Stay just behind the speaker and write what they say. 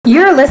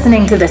You're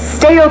listening to the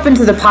Stay Open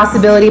to the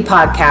Possibility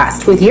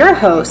podcast with your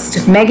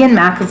host, Megan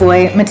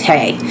McAvoy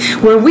Matei,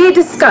 where we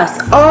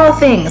discuss all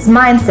things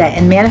mindset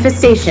and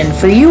manifestation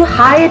for you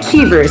high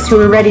achievers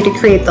who are ready to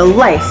create the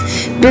life,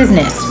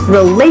 business,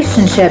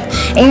 relationship,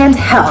 and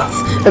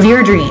health of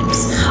your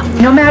dreams.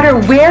 No matter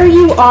where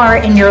you are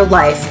in your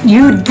life,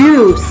 you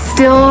do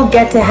still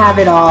get to have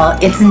it all.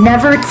 It's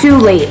never too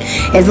late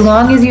as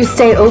long as you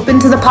stay open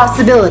to the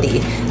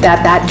possibility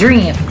that that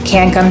dream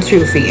can come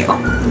true for you.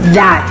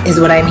 That is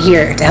what I'm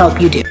here to help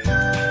you do.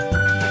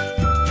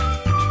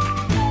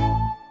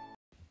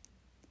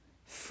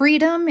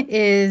 Freedom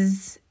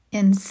is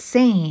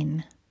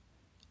insane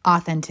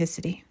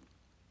authenticity.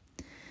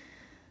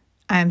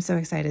 I'm so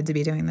excited to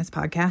be doing this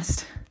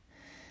podcast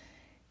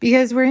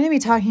because we're going to be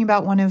talking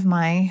about one of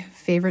my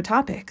favorite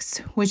topics,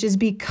 which is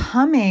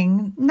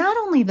becoming not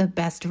only the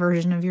best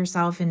version of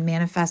yourself and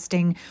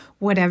manifesting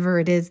whatever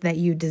it is that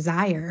you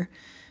desire,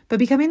 but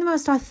becoming the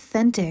most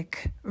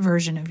authentic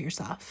version of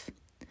yourself.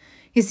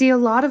 You see, a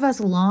lot of us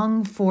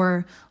long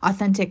for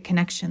authentic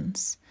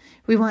connections.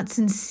 We want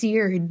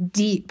sincere,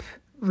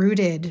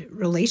 deep-rooted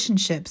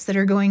relationships that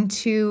are going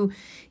to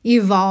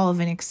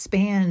evolve and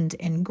expand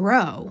and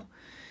grow.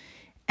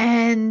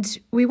 And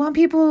we want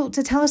people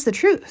to tell us the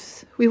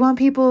truth. We want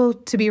people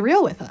to be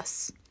real with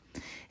us.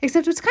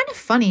 Except what's kind of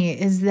funny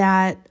is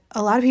that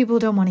a lot of people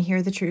don't want to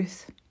hear the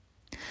truth.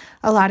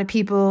 A lot of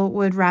people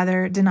would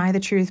rather deny the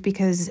truth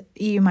because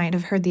you might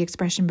have heard the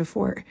expression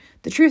before.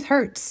 The truth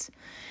hurts.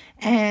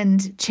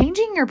 And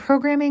changing your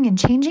programming and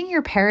changing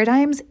your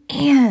paradigms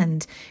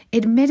and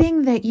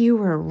admitting that you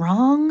were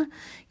wrong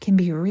can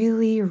be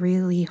really,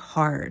 really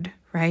hard,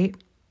 right?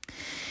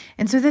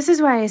 And so this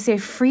is why I say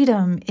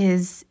freedom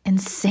is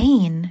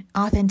insane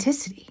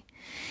authenticity.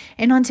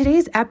 And on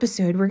today's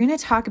episode, we're going to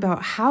talk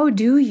about how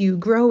do you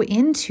grow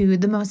into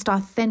the most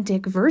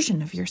authentic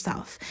version of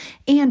yourself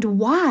and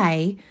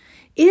why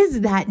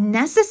is that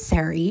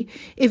necessary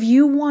if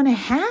you want to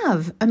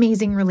have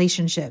amazing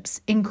relationships,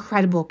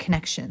 incredible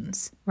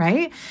connections,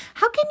 right?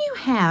 How can you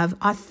have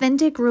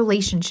authentic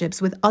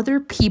relationships with other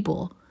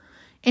people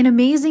and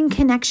amazing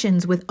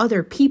connections with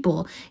other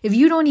people if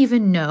you don't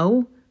even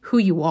know who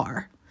you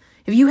are?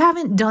 If you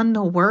haven't done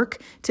the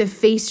work to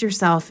face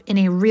yourself in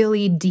a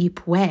really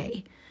deep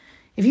way?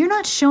 If you're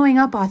not showing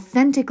up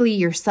authentically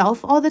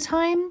yourself all the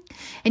time,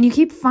 and you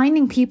keep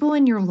finding people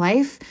in your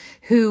life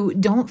who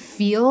don't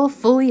feel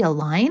fully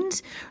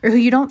aligned or who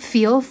you don't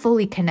feel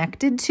fully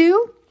connected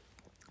to,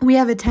 we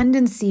have a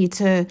tendency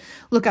to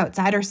look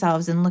outside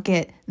ourselves and look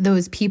at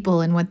those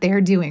people and what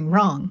they're doing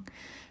wrong.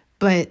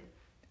 But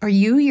are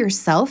you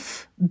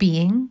yourself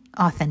being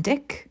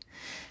authentic?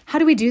 How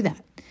do we do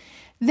that?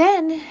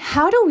 Then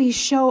how do we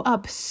show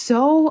up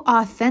so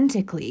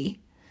authentically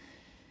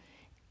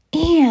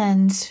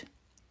and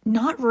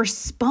not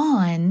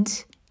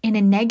respond in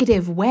a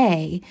negative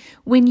way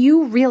when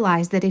you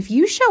realize that if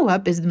you show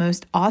up as the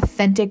most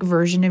authentic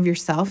version of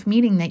yourself,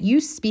 meaning that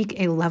you speak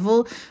a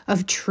level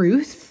of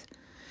truth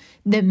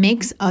that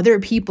makes other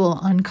people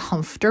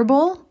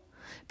uncomfortable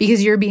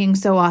because you're being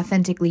so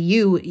authentically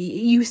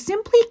you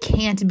simply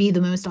can't be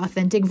the most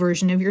authentic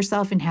version of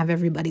yourself and have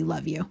everybody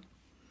love you.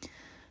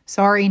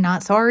 Sorry,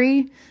 not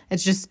sorry.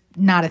 It's just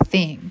not a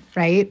thing,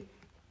 right?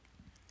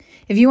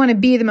 If you want to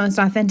be the most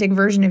authentic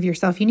version of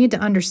yourself, you need to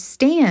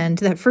understand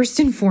that first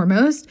and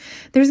foremost,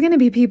 there's going to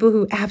be people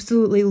who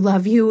absolutely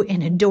love you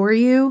and adore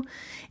you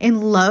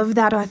and love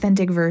that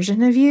authentic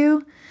version of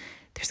you.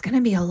 There's going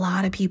to be a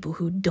lot of people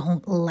who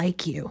don't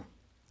like you.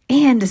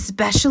 And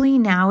especially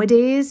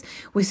nowadays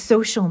with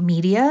social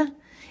media,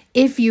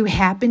 if you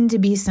happen to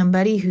be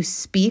somebody who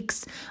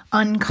speaks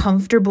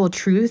uncomfortable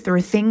truth or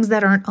things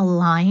that aren't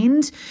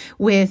aligned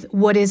with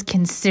what is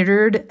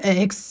considered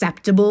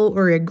acceptable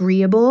or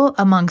agreeable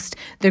amongst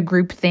the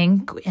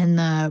groupthink and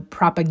the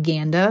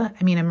propaganda.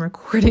 I mean, I'm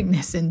recording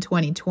this in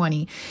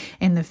 2020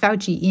 and the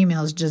Fauci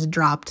emails just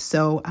dropped.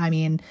 So, I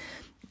mean,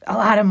 a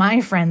lot of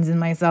my friends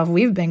and myself,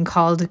 we've been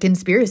called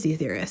conspiracy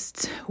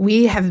theorists.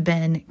 We have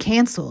been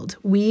canceled.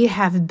 We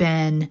have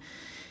been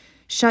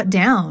shut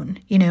down.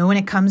 When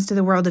it comes to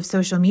the world of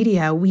social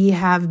media, we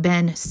have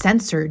been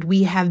censored.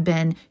 We have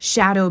been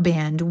shadow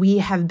banned. We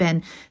have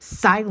been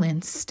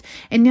silenced.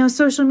 And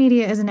social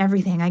media isn't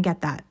everything. I get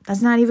that.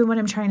 That's not even what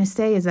I'm trying to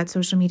say is that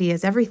social media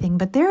is everything.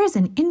 But there is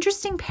an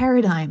interesting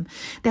paradigm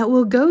that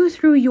will go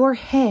through your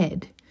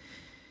head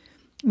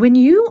when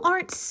you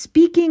aren't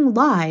speaking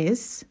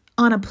lies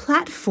on a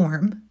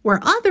platform where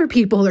other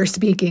people are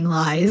speaking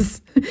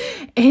lies,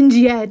 and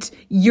yet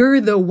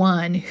you're the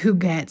one who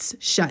gets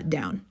shut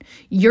down.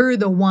 You're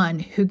the one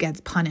who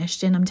gets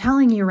punished. And I'm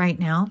telling you right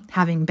now,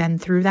 having been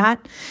through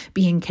that,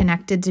 being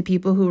connected to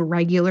people who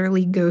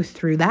regularly go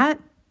through that,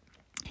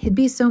 it'd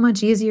be so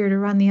much easier to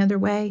run the other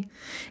way.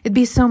 It'd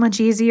be so much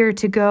easier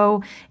to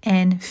go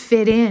and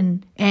fit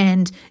in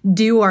and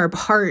do our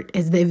part,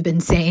 as they've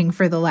been saying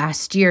for the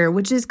last year,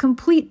 which is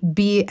complete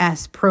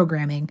BS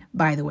programming,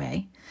 by the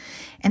way.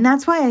 And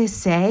that's why I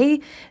say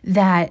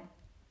that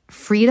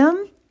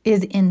freedom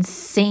is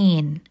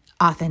insane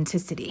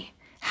authenticity.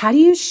 How do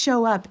you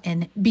show up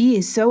and be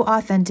so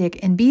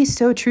authentic and be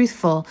so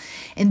truthful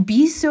and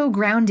be so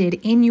grounded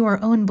in your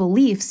own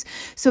beliefs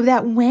so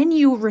that when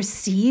you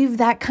receive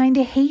that kind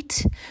of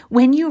hate,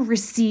 when you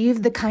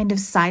receive the kind of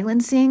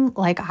silencing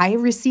like I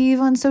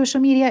receive on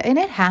social media, and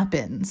it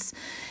happens,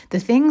 the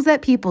things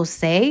that people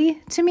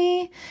say to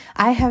me,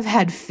 I have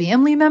had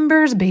family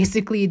members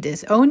basically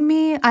disown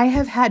me. I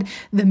have had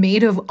the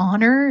maid of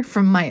honor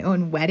from my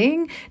own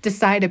wedding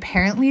decide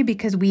apparently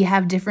because we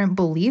have different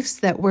beliefs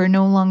that we're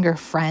no longer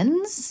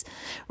friends,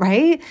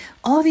 right?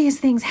 All these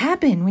things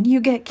happen when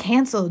you get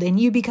canceled and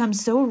you become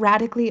so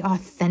radically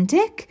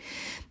authentic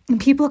and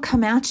people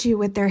come at you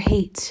with their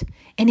hate,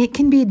 and it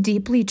can be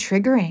deeply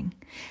triggering.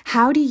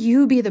 How do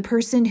you be the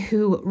person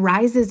who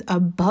rises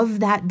above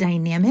that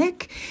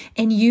dynamic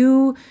and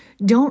you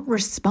don't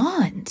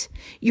respond?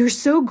 You're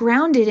so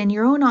grounded in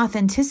your own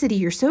authenticity.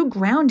 You're so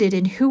grounded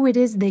in who it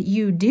is that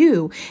you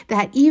do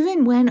that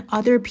even when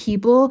other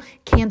people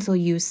cancel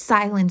you,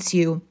 silence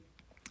you,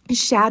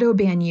 shadow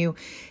ban you,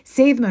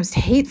 say the most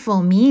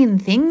hateful, mean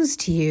things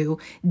to you,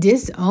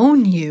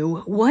 disown you,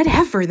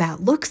 whatever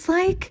that looks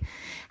like,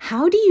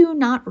 how do you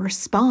not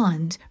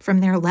respond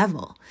from their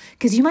level?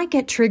 Because you might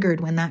get triggered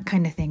when that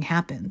kind of thing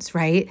happens,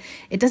 right?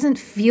 It doesn't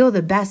feel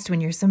the best when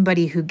you're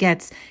somebody who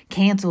gets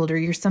canceled or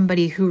you're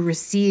somebody who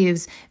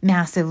receives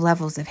massive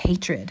levels of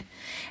hatred.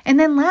 And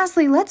then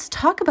lastly, let's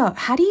talk about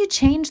how do you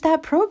change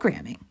that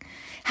programming?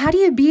 How do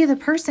you be the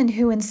person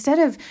who, instead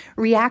of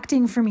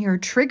reacting from your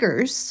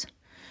triggers,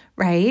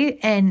 right,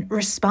 and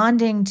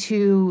responding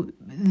to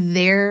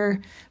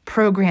their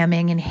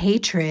programming and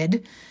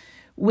hatred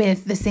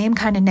with the same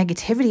kind of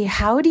negativity,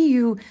 how do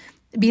you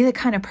be the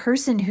kind of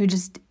person who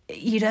just,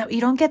 you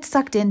don't get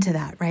sucked into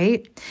that,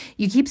 right?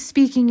 You keep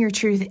speaking your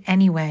truth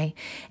anyway.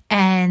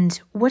 And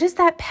what does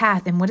that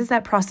path and what does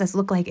that process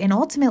look like? And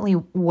ultimately,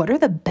 what are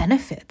the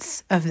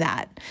benefits of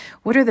that?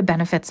 What are the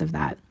benefits of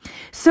that?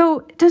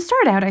 So to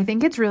start out, I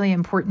think it's really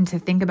important to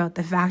think about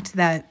the fact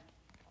that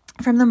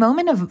from the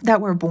moment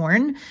that we're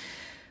born,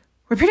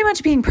 we're pretty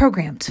much being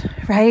programmed,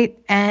 right?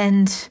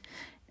 And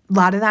a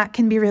lot of that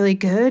can be really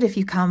good if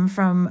you come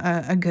from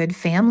a good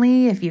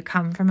family, if you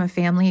come from a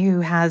family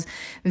who has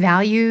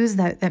values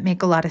that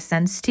make a lot of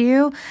sense to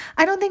you.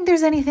 I don't think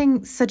there's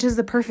anything such as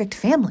the perfect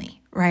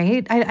family,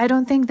 right? I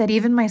don't think that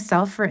even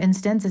myself, for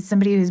instance, as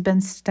somebody who's been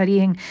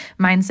studying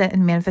mindset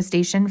and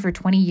manifestation for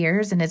 20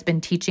 years and has been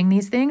teaching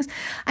these things,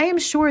 I am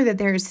sure that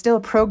there is still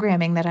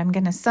programming that I'm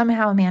going to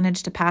somehow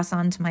manage to pass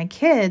on to my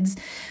kids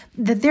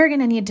that they're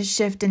going to need to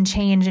shift and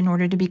change in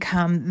order to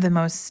become the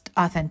most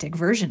authentic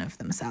version of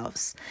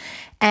themselves.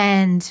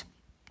 And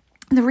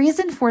the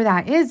reason for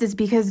that is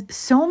because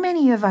so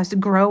many of us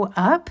grow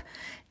up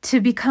to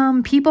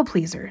become people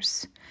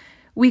pleasers.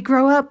 We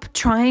grow up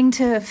trying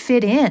to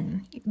fit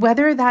in,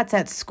 whether that's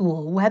at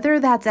school, whether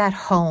that's at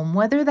home,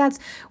 whether that's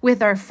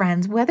with our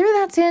friends, whether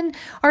that's in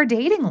our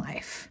dating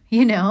life.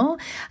 You know,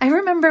 I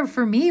remember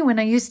for me when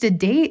I used to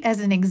date,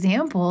 as an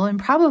example, and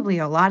probably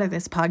a lot of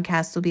this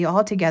podcast will be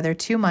altogether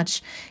too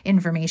much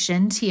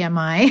information,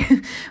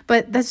 TMI,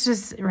 but that's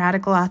just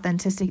radical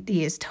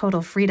authenticity is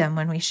total freedom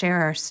when we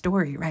share our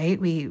story, right?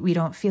 We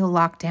don't feel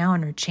locked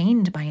down or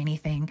chained by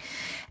anything.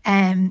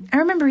 And I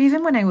remember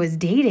even when I was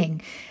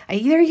dating,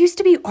 there used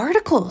to be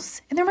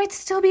articles, and there might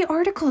still be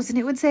articles, and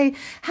it would say,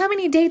 how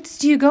many dates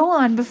do you go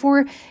on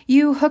before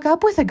you hook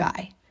up with a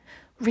guy?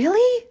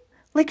 Really?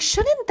 Like,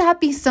 shouldn't that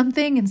be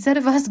something, instead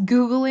of us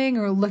Googling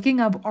or looking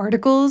up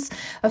articles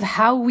of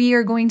how we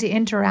are going to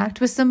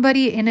interact with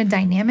somebody in a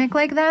dynamic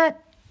like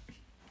that,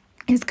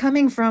 is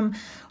coming from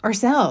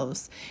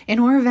ourselves and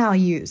our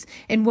values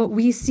and what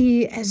we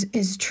see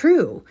as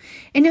true.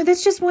 And now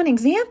that's just one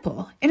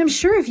example. And I'm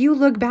sure if you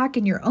look back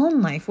in your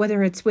own life,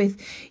 whether it's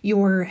with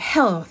your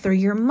health or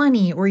your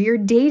money or your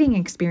dating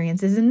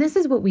experiences, and this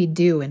is what we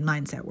do in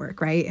mindset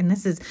work, right? And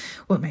this is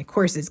what my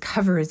courses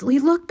cover, is we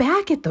look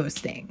back at those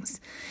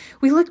things.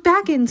 We look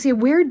back and say,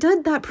 where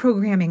did that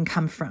programming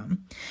come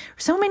from?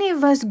 So many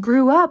of us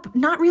grew up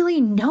not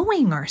really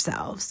knowing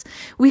ourselves.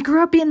 We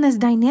grew up in this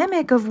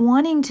dynamic of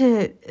wanting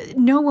to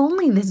know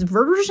only this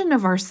version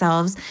of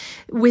ourselves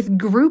with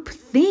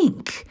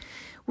groupthink,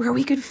 where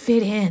we could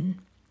fit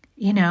in.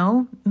 You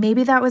know,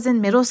 maybe that was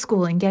in middle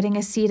school and getting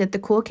a seat at the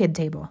cool kid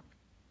table.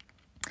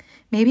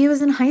 Maybe it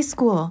was in high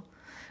school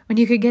when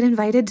you could get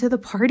invited to the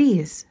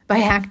parties by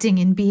acting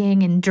and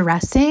being and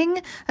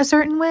dressing a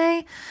certain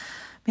way.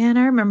 Man,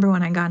 I remember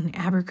when I got an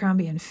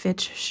Abercrombie and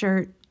Fitch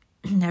shirt,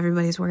 and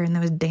everybody's wearing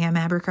those damn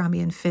Abercrombie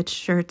and Fitch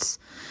shirts.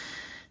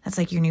 That's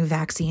like your new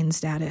vaccine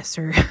status.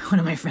 Or one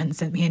of my friends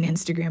sent me an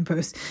Instagram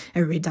post,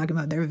 everybody talking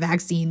about their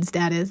vaccine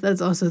status.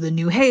 That's also the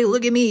new, hey,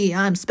 look at me,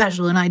 I'm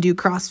special and I do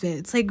CrossFit.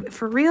 It's like,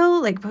 for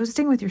real, like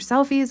posting with your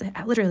selfies,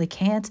 I literally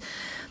can't.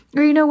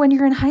 Or, you know, when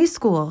you're in high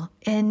school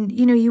and,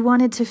 you know, you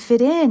wanted to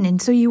fit in.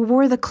 And so you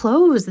wore the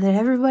clothes that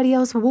everybody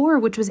else wore,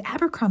 which was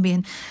Abercrombie.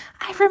 And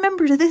I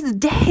remember to this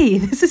day,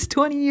 this is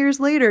 20 years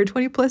later,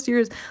 20 plus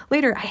years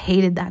later, I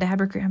hated that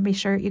Abercrombie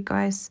shirt, you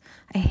guys.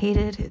 I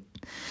hated it.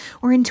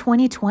 Or in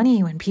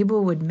 2020, when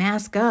people would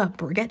mask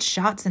up or get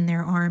shots in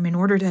their arm in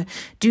order to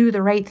do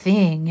the right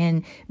thing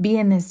and be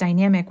in this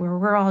dynamic where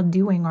we're all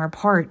doing our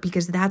part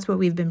because that's what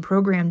we've been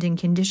programmed and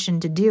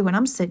conditioned to do. And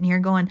I'm sitting here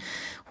going,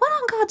 what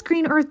on God's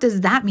green earth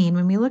does that mean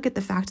when we look at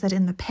the fact that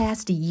in the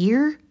past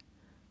year,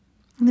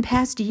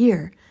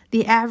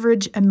 the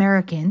average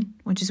American,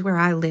 which is where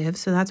I live,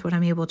 so that's what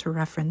I'm able to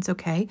reference,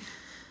 okay?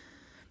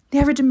 The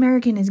average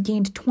American has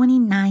gained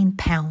 29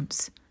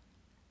 pounds.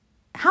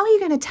 How are you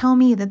going to tell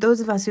me that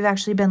those of us who've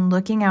actually been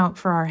looking out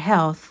for our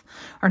health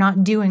are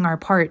not doing our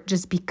part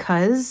just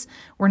because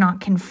we're not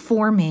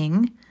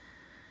conforming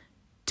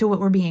to what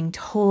we're being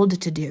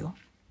told to do,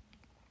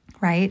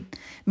 right?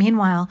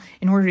 Meanwhile,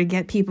 in order to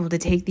get people to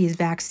take these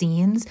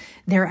vaccines,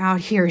 they're out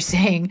here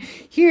saying,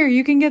 here,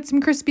 you can get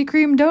some Krispy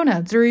Kreme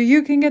donuts or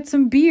you can get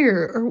some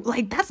beer or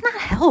like, that's not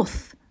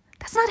health.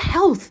 That's not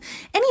health.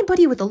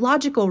 Anybody with a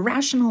logical,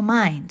 rational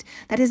mind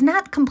that is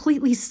not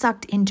completely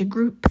sucked into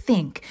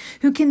groupthink,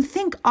 who can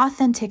think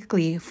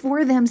authentically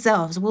for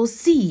themselves, will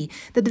see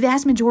that the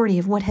vast majority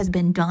of what has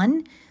been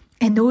done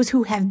and those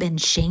who have been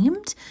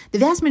shamed, the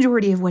vast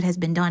majority of what has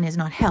been done is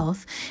not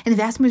health, and the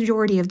vast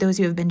majority of those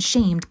who have been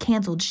shamed,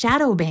 canceled,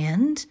 shadow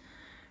banned,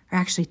 are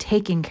actually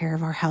taking care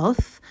of our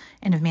health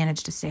and have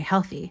managed to stay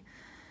healthy.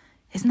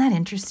 Isn't that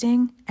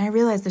interesting? And I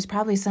realize there's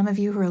probably some of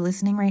you who are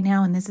listening right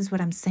now, and this is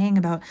what I'm saying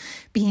about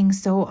being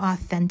so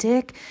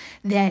authentic,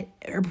 that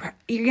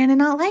you're going to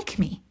not like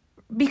me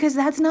because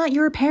that's not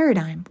your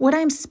paradigm. What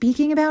I'm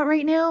speaking about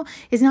right now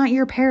is not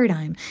your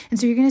paradigm. And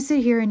so you're going to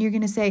sit here and you're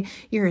going to say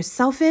you're a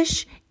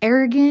selfish,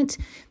 arrogant,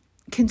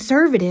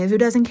 conservative who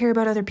doesn't care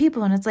about other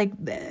people. And it's like,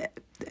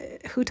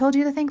 who told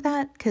you to think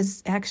that?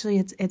 Because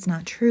actually it's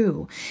not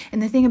true.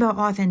 And the thing about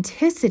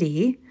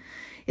authenticity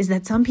is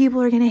that some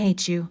people are going to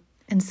hate you.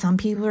 And some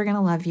people are going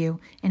to love you.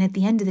 And at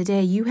the end of the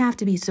day, you have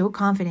to be so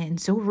confident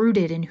and so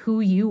rooted in who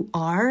you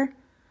are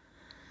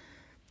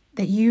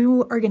that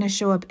you are going to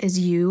show up as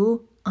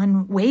you,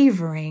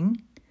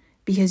 unwavering,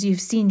 because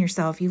you've seen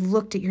yourself, you've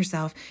looked at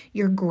yourself,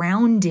 you're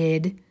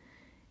grounded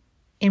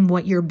in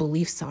what your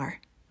beliefs are,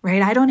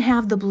 right? I don't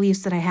have the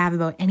beliefs that I have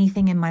about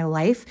anything in my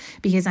life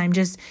because I'm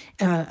just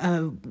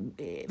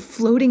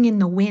floating in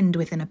the wind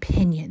with an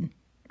opinion.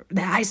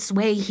 That I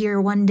sway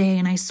here one day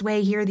and I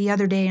sway here the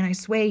other day and I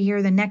sway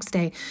here the next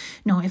day.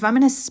 No, if I'm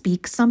going to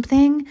speak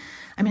something,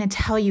 I'm going to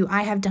tell you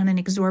I have done an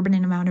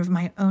exorbitant amount of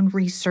my own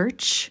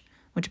research,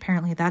 which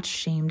apparently that's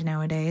shamed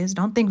nowadays.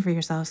 Don't think for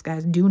yourselves,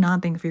 guys. Do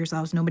not think for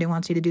yourselves. Nobody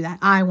wants you to do that.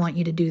 I want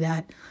you to do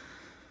that.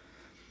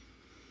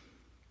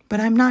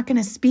 But I'm not going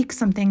to speak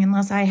something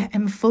unless I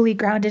am fully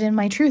grounded in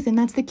my truth. And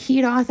that's the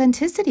key to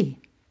authenticity.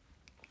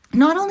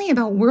 Not only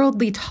about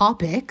worldly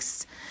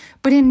topics,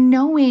 but in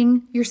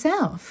knowing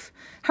yourself.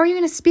 How are you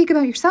going to speak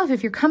about yourself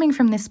if you're coming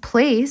from this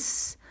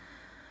place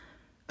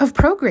of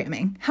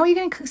programming? How are you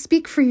going to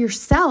speak for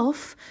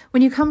yourself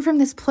when you come from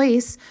this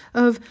place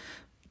of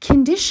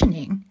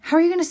conditioning? How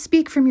are you going to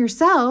speak from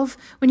yourself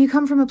when you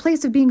come from a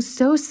place of being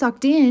so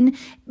sucked in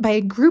by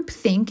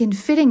groupthink and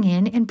fitting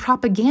in and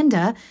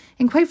propaganda?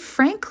 And quite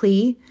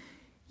frankly,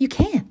 you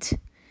can't.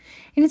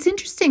 And it's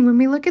interesting when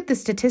we look at the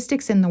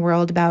statistics in the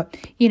world about,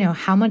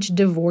 how much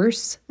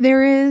divorce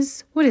there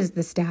is. What is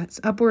the stats?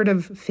 Upward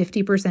of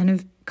 50%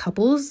 of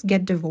couples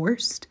get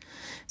divorced.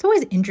 It's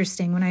always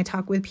interesting when I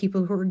talk with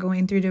people who are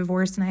going through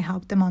divorce and I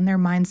help them on their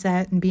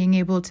mindset and being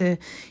able to,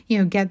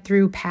 get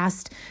through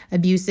past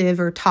abusive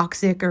or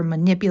toxic or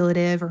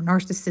manipulative or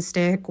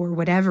narcissistic or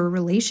whatever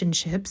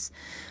relationships.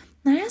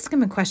 And I ask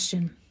them a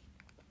question.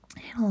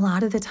 And a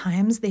lot of the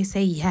times they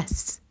say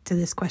yes to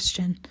this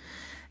question.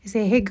 I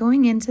say, hey,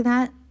 going into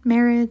that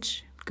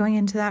marriage, going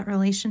into that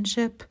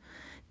relationship,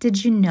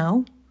 did you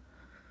know?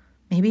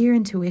 Maybe your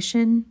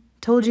intuition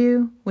told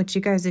you, which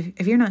you guys,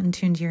 if you're not in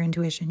tune to your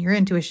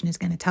intuition is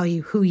going to tell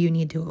you who you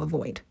need to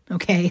avoid,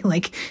 okay?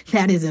 Like,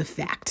 that is a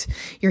fact.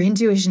 Your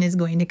intuition is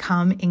going to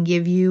come and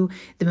give you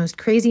the most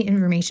crazy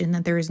information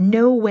that there is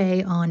no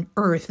way on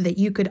earth that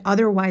you could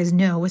otherwise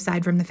know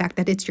aside from the fact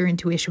that it's your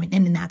intuition,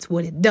 and that's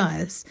what it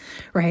does,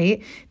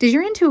 right? Does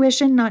your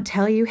intuition not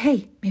tell you,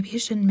 hey, maybe you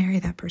shouldn't marry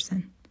that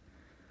person?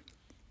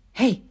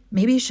 Hey,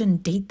 maybe you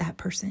shouldn't date that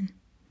person.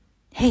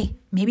 Hey,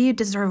 maybe you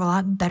deserve a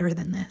lot better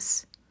than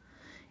this.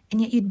 And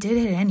yet you did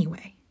it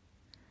anyway,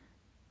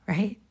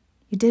 right?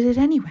 You did it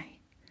anyway.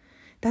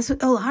 That's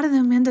what a lot of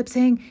them end up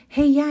saying,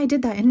 hey, yeah, I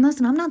did that. And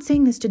listen, I'm not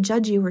saying this to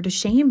judge you or to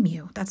shame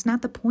you. That's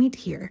not the point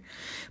here.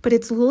 But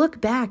it's look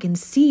back and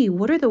see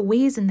what are the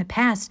ways in the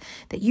past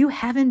that you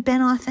haven't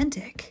been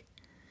authentic.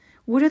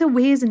 What are the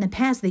ways in the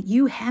past that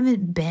you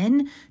haven't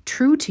been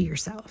true to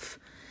yourself?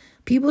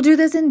 People do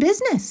this in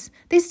business.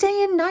 They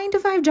stay in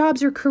 9-to-5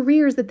 jobs or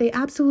careers that they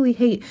absolutely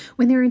hate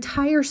when their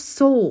entire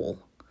soul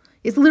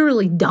is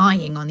literally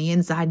dying on the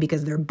inside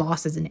because their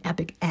boss is an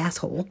epic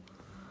asshole.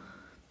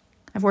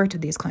 I've worked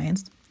with these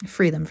clients. I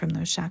free them from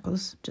those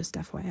shackles, just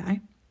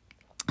FYI.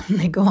 And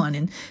they go on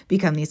and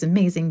become these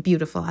amazing,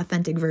 beautiful,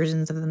 authentic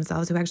versions of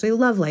themselves who actually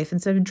love life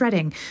instead of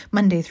dreading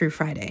Monday through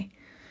Friday,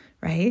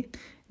 right?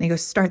 They go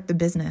start the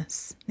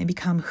business. They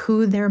become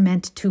who they're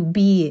meant to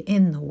be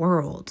in the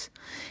world.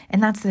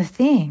 And that's the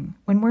thing.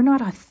 When we're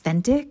not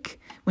authentic,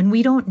 when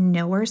we don't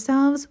know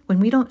ourselves, when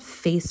we don't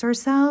face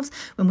ourselves,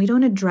 when we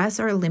don't address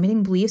our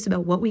limiting beliefs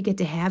about what we get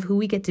to have, who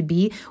we get to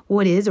be,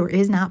 what is or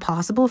is not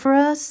possible for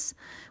us,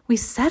 we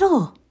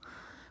settle.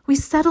 We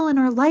settle in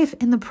our life.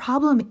 And the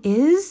problem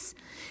is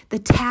the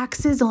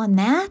taxes on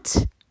that.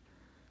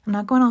 I'm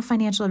not going all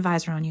financial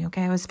advisor on you,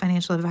 okay? I was a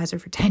financial advisor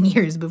for 10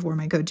 years before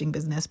my coaching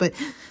business, but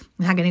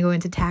I'm not going to go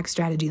into tax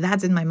strategy.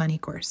 That's in my money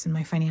course, in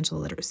my financial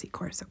literacy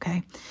course,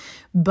 okay?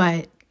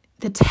 But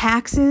the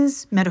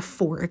taxes,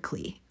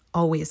 metaphorically,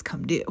 always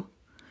come due.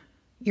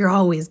 You're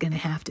always going to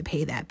have to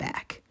pay that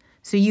back.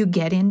 So you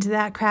get into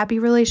that crappy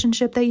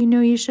relationship that you know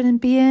you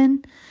shouldn't be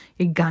in,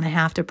 you're going to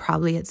have to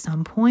probably at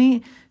some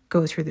point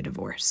go through the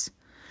divorce.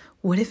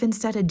 What if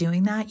instead of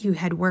doing that, you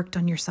had worked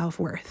on your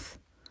self-worth?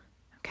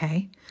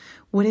 Okay?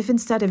 What if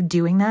instead of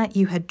doing that,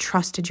 you had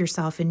trusted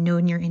yourself and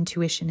known your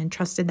intuition and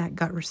trusted that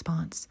gut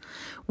response?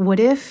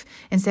 What if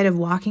instead of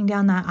walking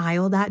down that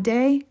aisle that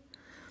day,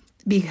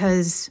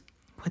 because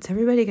what's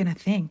everybody going to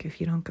think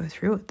if you don't go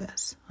through with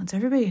this? What's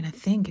everybody going to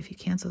think if you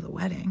cancel the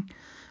wedding?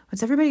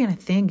 What's everybody going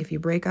to think if you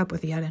break up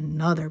with yet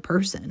another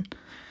person?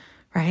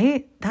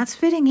 Right? That's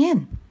fitting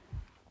in.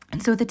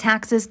 And so the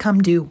taxes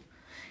come due.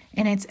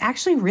 And it's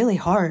actually really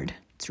hard.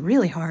 It's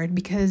really hard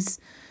because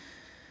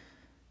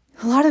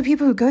a lot of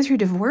people who go through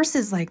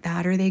divorces like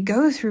that, or they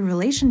go through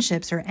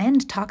relationships or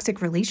end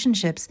toxic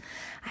relationships,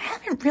 I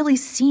haven't really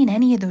seen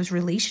any of those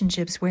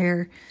relationships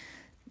where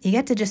you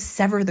get to just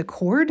sever the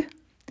cord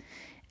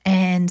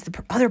and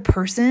the other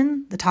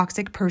person, the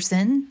toxic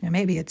person,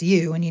 maybe it's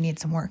you and you need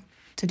some work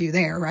to do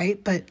there,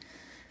 right? But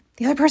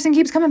the other person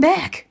keeps coming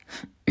back.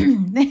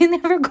 They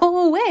never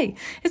go away.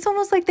 It's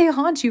almost like they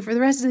haunt you for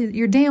the rest of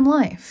your damn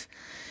life.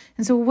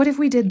 And so what if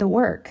we did the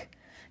work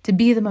to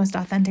be the most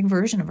authentic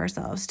version of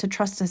ourselves, to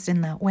trust us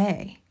in that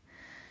way,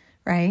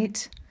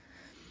 right?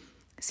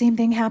 Same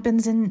thing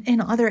happens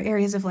in other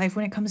areas of life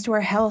when it comes to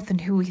our health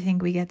and who we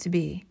think we get to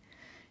be,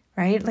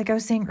 right? Like I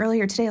was saying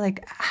earlier today,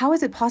 like how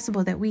is it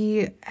possible that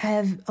we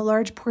have a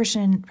large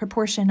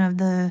proportion of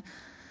the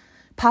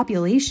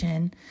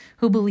population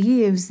who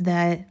believes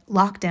that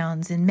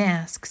lockdowns and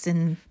masks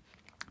and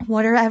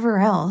whatever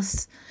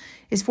else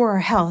is for our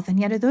health, and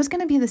yet are those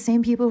going to be the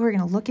same people who are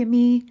going to look at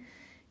me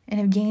and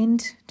have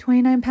gained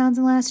 29 pounds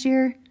in the last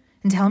year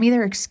and tell me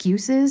their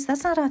excuses?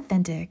 That's not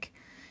authentic.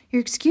 Your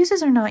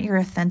excuses are not your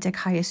authentic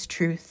highest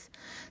truth.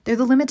 They're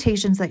the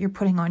limitations that you're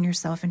putting on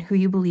yourself and who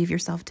you believe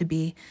yourself to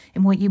be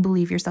and what you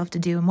believe yourself to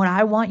do. And what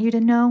I want you to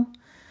know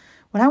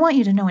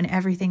in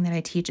everything that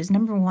I teach is,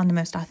 number one, the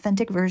most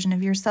authentic version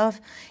of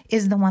yourself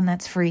is the one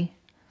that's free.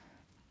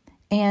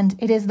 And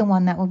it is the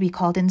one that will be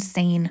called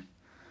insane.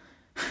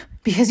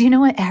 Because you know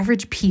what?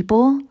 Average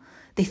people,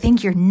 they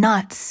think you're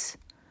nuts.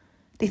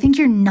 They think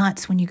you're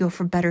nuts when you go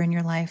for better in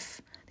your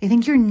life. They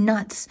think you're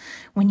nuts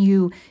when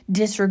you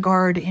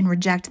disregard and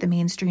reject the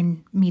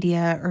mainstream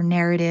media or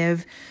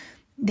narrative.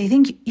 They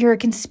think you're a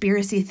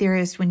conspiracy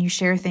theorist when you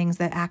share things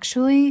that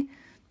actually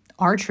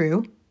are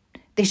true.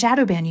 They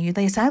shadow ban you.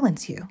 They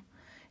silence you.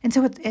 And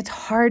so it's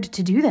hard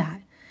to do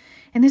that.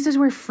 And this is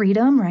where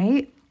freedom,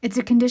 right? It's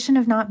a condition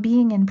of not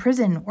being in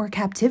prison or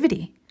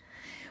captivity.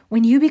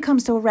 When you become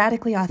so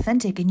radically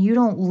authentic and you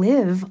don't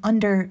live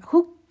under,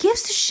 who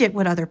gives a shit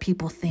what other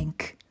people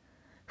think?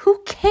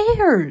 Who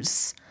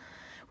cares?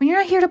 When you're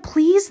not here to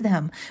please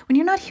them, when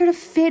you're not here to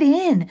fit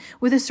in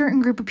with a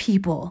certain group of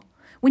people,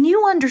 when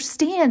you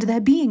understand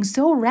that being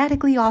so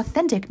radically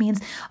authentic means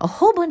a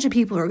whole bunch of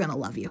people are going to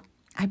love you.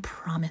 I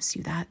promise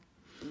you that.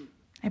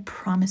 I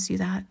promise you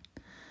that.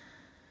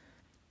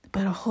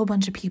 But a whole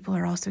bunch of people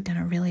are also going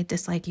to really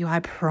dislike you. I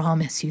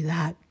promise you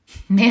that.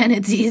 Man,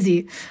 it's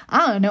easy.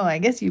 I don't know. I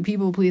guess you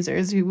people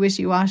pleasers who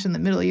wishy-wash in the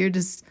middle, you're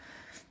just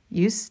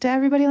used to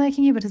everybody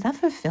liking you. But is that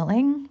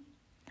fulfilling?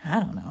 I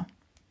don't know.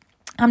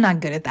 I'm not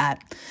good at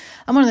that.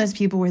 I'm one of those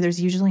people where there's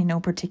usually no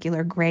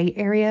particular gray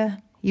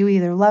area. You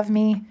either love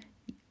me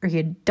or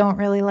you don't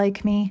really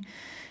like me.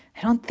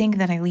 I don't think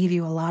that I leave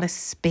you a lot of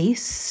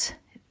space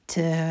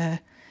to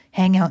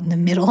hang out in the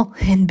middle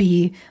and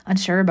be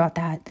unsure about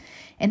that.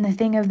 And the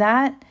thing of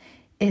that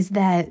is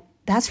that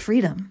that's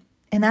freedom.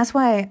 And that's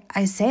why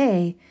I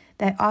say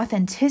that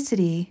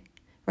authenticity,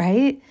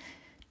 right,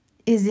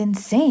 is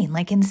insane.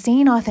 Like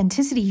insane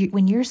authenticity.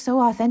 When you're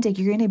so authentic,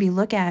 you're going to be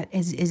looked at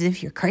as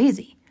if you're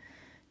crazy.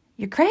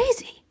 You're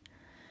crazy.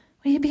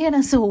 What are you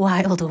being so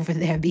wild over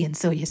there, being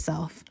so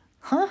yourself?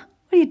 Huh?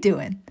 What are you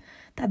doing?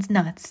 That's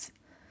nuts.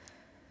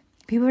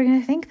 People are going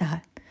to think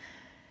that.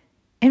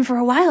 And for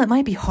a while, it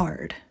might be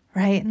hard,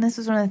 right? And this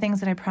is one of the things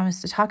that I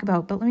promised to talk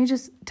about. But let me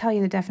just tell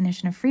you the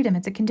definition of freedom.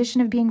 It's a condition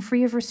of being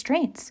free of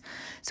restraints.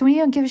 So when you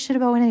don't give a shit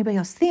about what anybody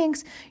else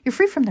thinks, you're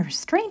free from the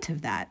restraint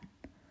of that.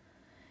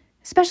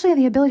 Especially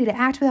the ability to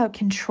act without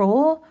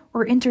control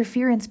or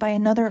interference by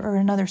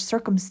another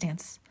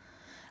circumstance.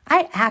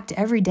 I act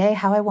every day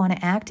how I want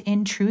to act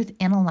in truth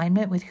and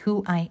alignment with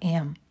who I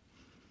am.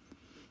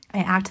 I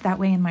act that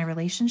way in my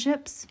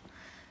relationships.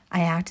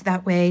 I act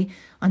that way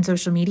on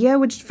social media,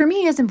 which for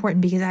me is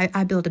important because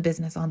I build a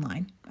business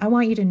online. I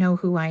want you to know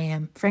who I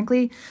am.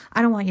 Frankly,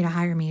 I don't want you to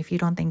hire me if you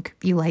don't think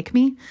you like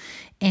me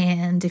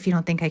and if you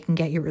don't think I can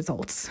get you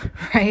results,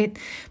 right?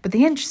 But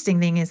the interesting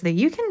thing is that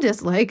you can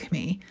dislike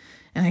me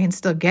and I can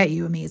still get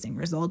you amazing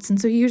results.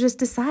 And so you just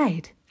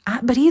decide.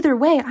 But either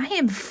way, I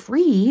am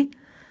free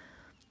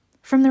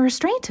from the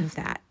restraint of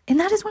that. And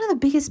that is one of the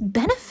biggest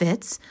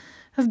benefits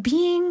of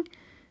being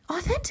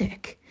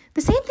authentic.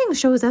 The same thing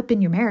shows up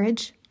in your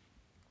marriage.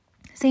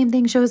 Same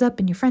thing shows up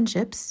in your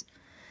friendships.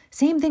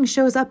 Same thing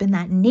shows up in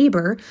that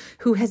neighbor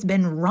who has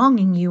been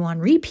wronging you on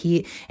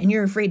repeat and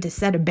you're afraid to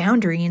set a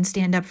boundary and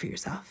stand up for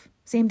yourself.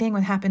 Same thing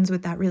what happens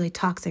with that really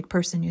toxic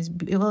person who's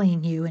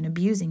bullying you and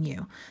abusing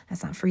you.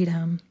 That's not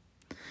freedom.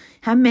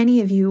 How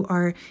many of you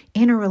are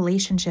in a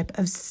relationship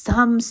of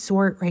some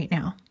sort right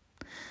now?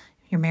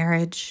 Your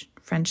marriage,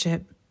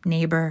 friendship,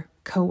 neighbor,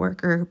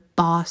 coworker,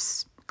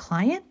 boss,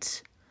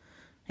 client?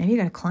 Maybe you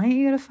got a client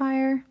you got to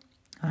fire?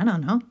 I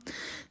don't know.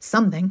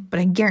 Something, but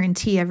I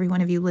guarantee every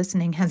one of you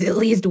listening has at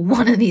least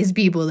one of these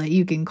people that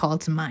you can call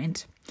to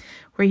mind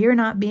where you're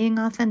not being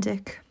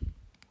authentic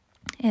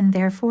and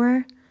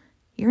therefore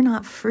you're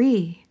not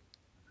free.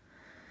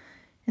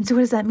 And so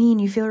what does that mean?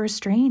 You feel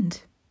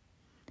restrained.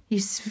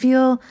 You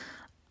feel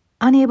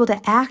unable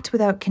to act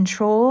without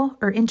control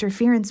or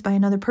interference by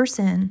another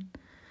person.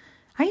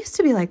 I used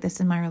to be like this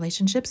in my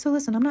relationship. So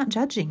listen, I'm not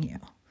judging you.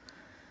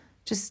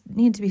 Just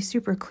need to be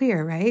super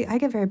clear, right? I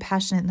get very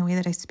passionate in the way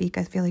that I speak.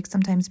 I feel like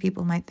sometimes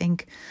people might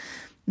think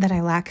that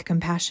I lack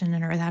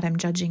compassion or that I'm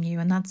judging you.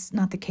 And that's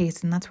not the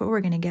case. And that's what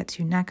we're going to get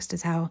to next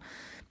is how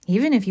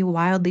even if you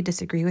wildly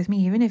disagree with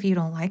me, even if you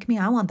don't like me,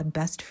 I want the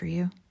best for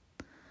you.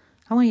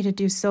 I want you to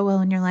do so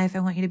well in your life.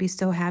 I want you to be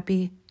so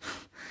happy.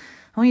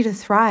 I want you to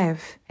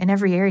thrive in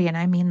every area. And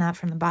I mean that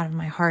from the bottom of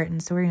my heart.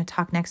 And so we're going to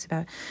talk next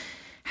about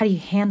how do you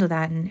handle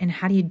that and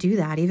how do you do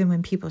that even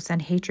when people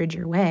send hatred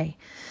your way.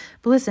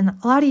 But listen,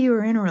 a lot of you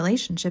are in a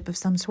relationship of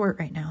some sort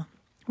right now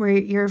where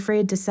you're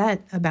afraid to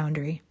set a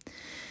boundary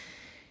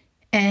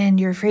and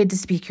you're afraid to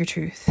speak your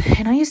truth.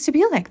 And I used to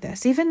be like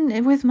this,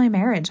 even with my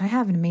marriage. I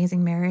have an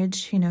amazing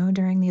marriage,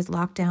 during these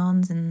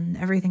lockdowns and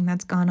everything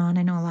that's gone on.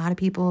 I know a lot of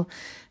people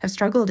have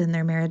struggled in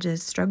their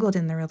marriages, struggled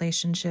in their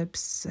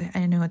relationships.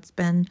 I know it's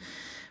been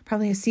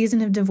probably a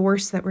season of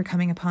divorce that we're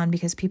coming upon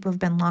because people have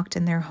been locked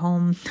in their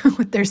home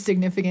with their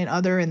significant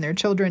other and their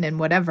children and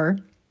whatever.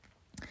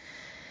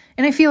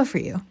 And I feel for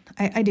you.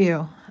 I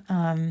do.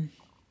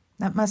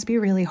 That must be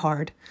really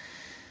hard.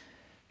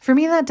 For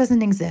me, that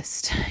doesn't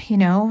exist,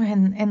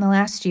 and in the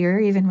last year,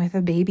 even with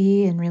a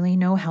baby and really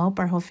no help,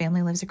 our whole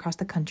family lives across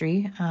the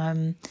country.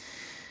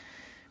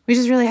 We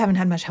just really haven't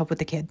had much help with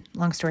the kid,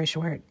 long story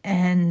short.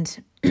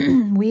 And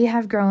we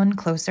have grown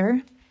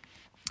closer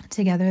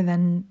together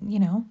than,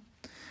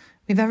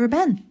 we've ever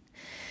been.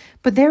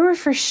 But there were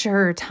for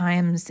sure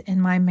times in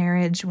my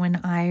marriage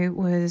when I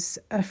was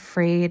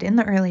afraid in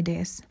the early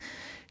days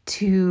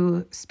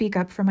to speak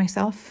up for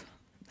myself.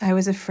 I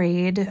was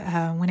afraid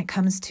when it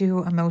comes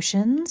to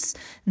emotions.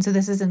 And so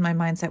this is in my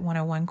Mindset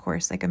 101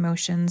 course, like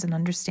emotions and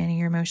understanding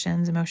your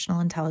emotions, emotional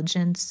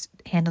intelligence,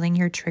 handling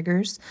your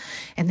triggers.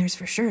 And there's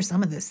for sure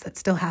some of this that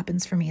still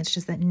happens for me. It's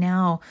just that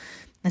now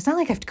it's not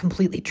like I've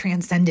completely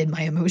transcended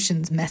my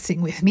emotions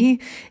messing with me.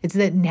 It's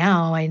that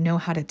now I know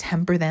how to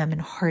temper them and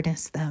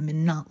harness them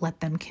and not let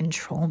them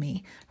control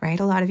me,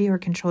 right? A lot of you are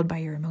controlled by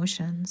your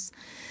emotions.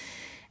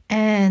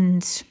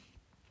 And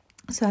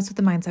so that's what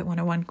the Mindset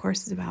 101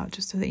 course is about,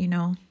 just so that you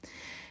know.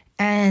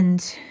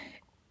 And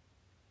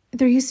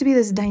there used to be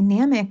this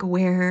dynamic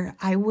where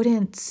I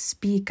wouldn't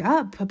speak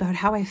up about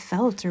how I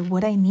felt or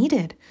what I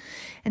needed.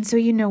 And so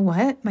you know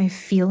what? My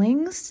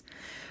feelings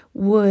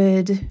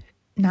would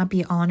not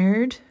be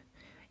honored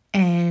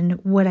and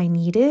what I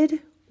needed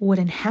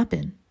wouldn't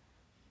happen.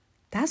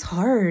 That's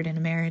hard in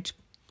a marriage.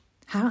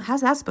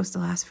 How's that supposed to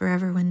last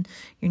forever when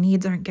your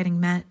needs aren't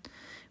getting met?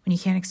 When you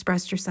can't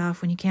express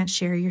yourself, when you can't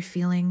share your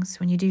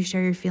feelings, when you do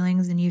share your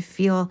feelings and you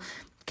feel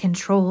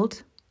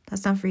controlled,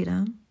 that's not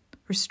freedom.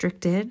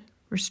 Restricted,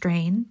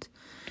 restrained.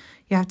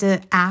 You have to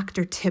act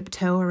or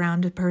tiptoe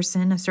around a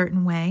person a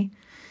certain way.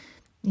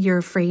 You're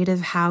afraid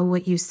of how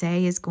what you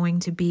say is going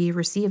to be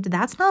received.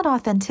 That's not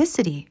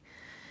authenticity.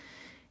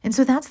 And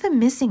so that's the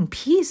missing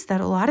piece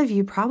that a lot of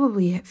you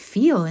probably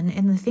feel.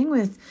 And the thing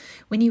with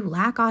when you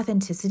lack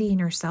authenticity in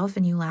yourself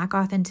and you lack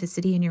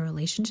authenticity in your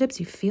relationships,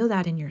 you feel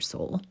that in your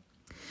soul.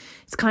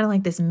 It's kind of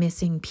like this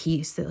missing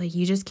piece that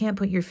you just can't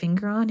put your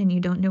finger on and you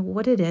don't know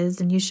what it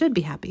is and you should be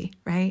happy,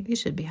 right? You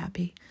should be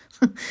happy.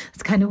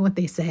 That's kind of what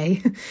they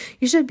say.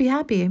 You should be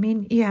happy. I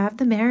mean, you have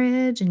the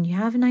marriage and you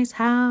have a nice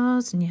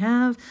house and you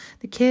have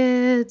the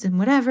kids and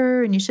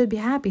whatever and you should be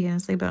happy. And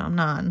it's like, but I'm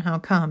not. And how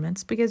come?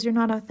 It's because you're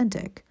not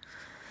authentic.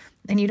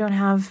 And you don't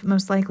have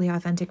most likely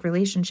authentic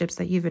relationships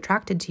that you've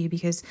attracted to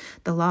because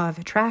the law of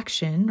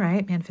attraction,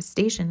 right?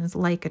 Manifestation is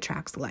like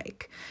attracts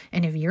like.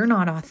 And if you're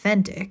not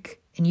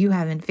authentic and you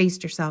haven't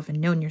faced yourself and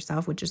known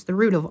yourself, which is the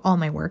root of all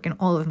my work and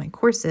all of my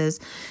courses,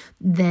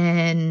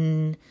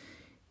 then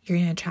you're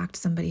going to attract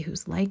somebody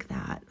who's like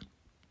that.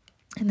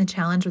 And the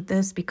challenge with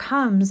this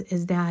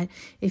is that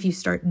if you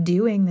start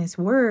doing this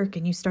work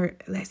and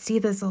I see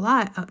this a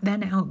lot,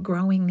 then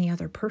outgrowing the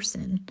other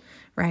person,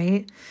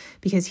 right?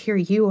 Because here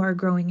you are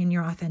growing in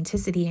your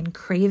authenticity and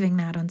craving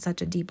that on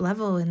such a deep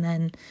level. And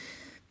then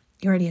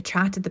you already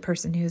attracted the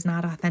person who is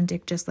not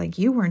authentic, just like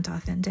you weren't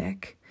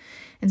authentic.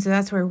 And so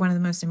that's where one of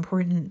the most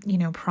important,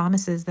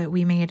 promises that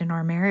we made in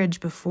our marriage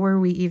before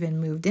we even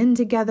moved in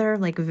together,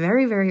 like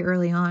very, very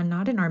early on,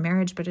 not in our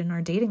marriage, but in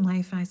our dating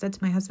life. And I said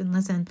to my husband,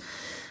 listen,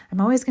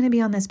 I'm always going to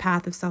be on this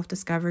path of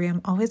self-discovery.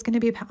 I'm always going to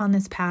be on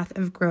this path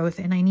of growth.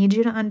 And I need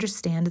you to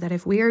understand that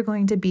if we are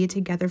going to be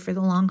together for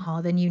the long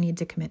haul, then you need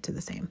to commit to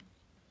the same.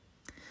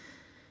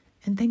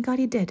 And thank God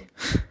he did.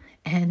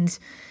 And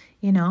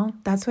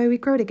that's why we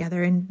grow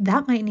together. And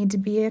that might need to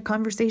be a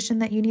conversation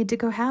that you need to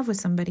go have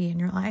with somebody in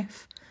your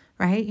life,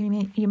 right?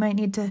 You might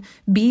need to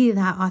be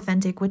that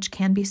authentic, which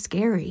can be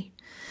scary.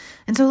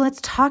 And so let's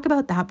talk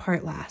about that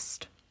part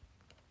last.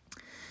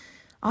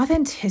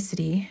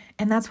 Authenticity,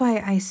 and that's why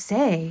I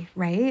say,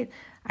 right?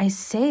 I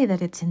say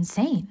that it's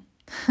insane.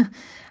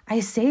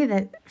 I say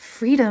that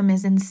freedom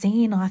is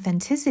insane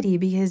authenticity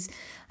because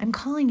I'm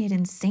calling it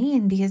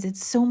insane because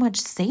it's so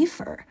much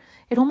safer.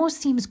 It almost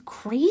seems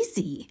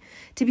crazy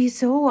to be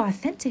so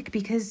authentic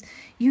because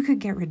you could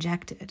get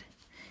rejected.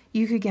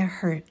 You could get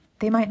hurt.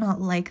 They might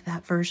not like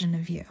that version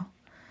of you,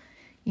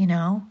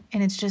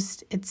 and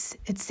it's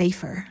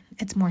safer.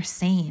 It's more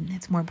sane.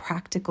 It's more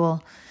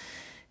practical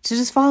to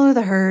just follow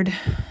the herd,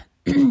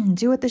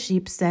 do what the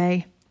sheep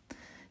say,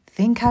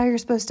 think how you're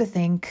supposed to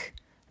think,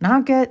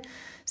 not get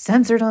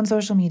censored on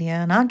social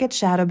media, not get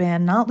shadow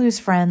banned, not lose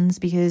friends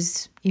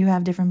because you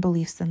have different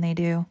beliefs than they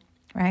do,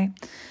 right?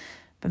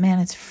 But man,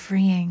 it's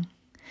freeing.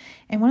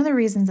 And one of the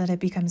reasons that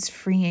it becomes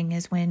freeing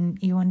is when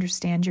you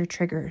understand your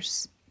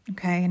triggers,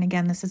 okay? And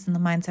again, this is in the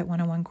Mindset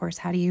 101 course.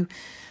 How do you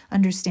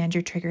understand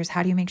your triggers?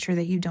 How do you make sure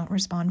that you don't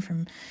respond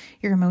from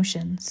your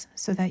emotions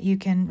so that you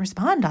can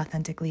respond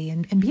authentically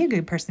and be a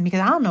good person?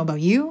 Because I don't know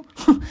about you,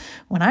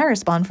 when I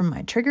respond from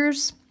my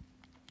triggers,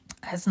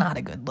 that's not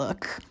a good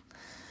look.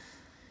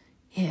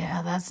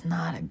 Yeah, that's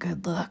not a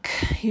good look.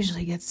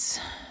 Usually gets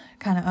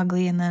kind of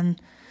ugly, and then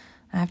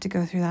I have to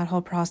go through that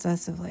whole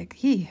process of like,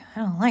 I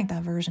don't like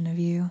that version of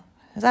you.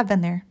 Because I've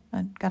been there.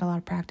 I've got a lot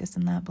of practice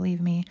in that,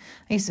 believe me.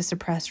 I used to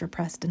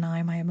repress,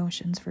 deny my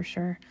emotions for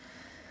sure.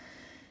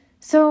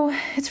 So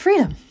it's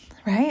freedom,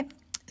 right?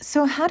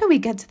 So how do we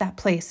get to that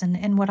place?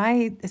 And what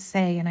I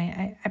say, and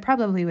I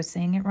probably was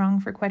saying it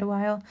wrong for quite a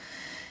while,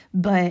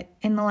 but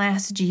in the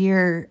last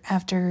year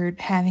after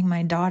having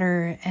my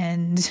daughter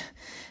and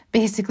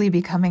basically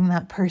becoming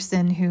that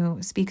person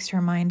who speaks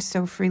your mind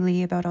so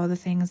freely about all the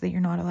things that you're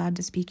not allowed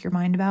to speak your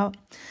mind about,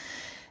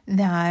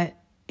 that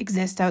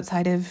exist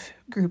outside of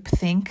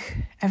groupthink,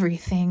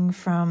 everything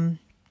from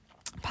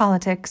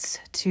politics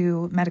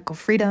to medical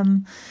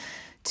freedom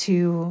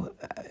to,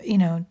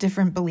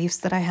 different beliefs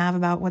that I have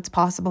about what's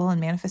possible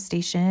and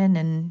manifestation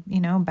and,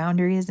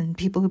 boundaries and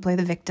people who play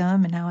the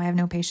victim. And now I have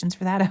no patience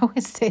for that. I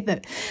always say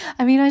that,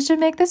 I should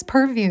make this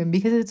perfume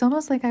because it's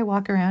almost like I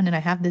walk around and I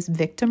have this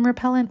victim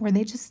repellent where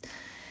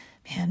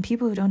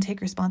people who don't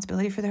take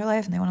responsibility for their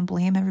life and they want to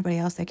blame everybody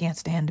else, they can't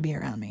stand to be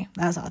around me.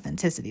 That's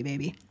authenticity,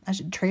 baby. I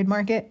should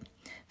trademark it.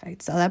 If I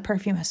could sell that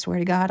perfume, I swear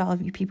to God, all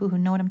of you people who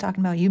know what I'm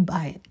talking about, you'd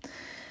buy it.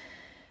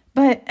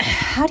 But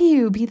how do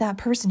you be that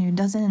person who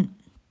doesn't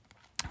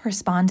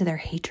respond to their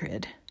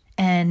hatred?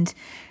 And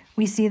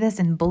we see this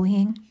in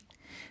bullying.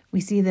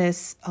 We see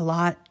this a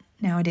lot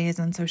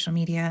nowadays on social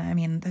media.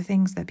 The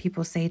things that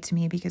people say to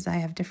me because I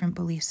have different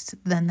beliefs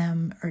than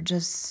them are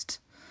just,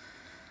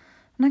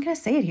 I'm not going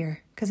to say it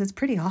here because it's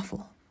pretty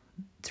awful.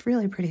 It's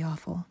really pretty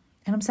awful.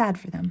 And I'm sad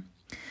for them.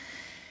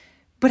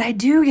 But I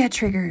do get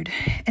triggered.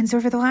 And so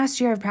for the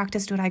last year, I've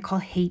practiced what I call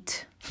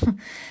hate.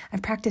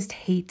 I've practiced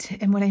hate.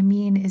 And what I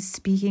mean is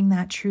speaking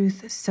that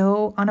truth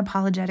so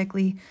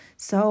unapologetically,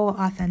 so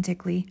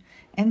authentically.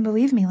 And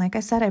believe me, like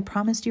I said, I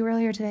promised you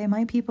earlier today,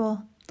 my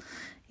people,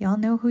 y'all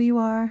know who you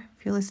are.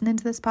 If you're listening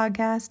to this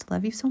podcast,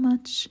 love you so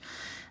much.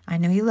 I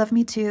know you love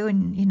me too.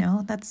 And,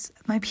 that's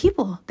my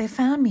people. They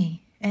found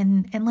me.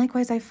 And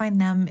likewise, I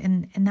find them.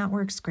 And that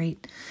works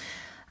great.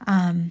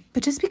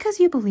 But just because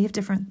you believe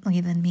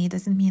differently than me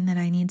doesn't mean that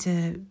I need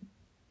to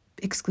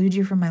exclude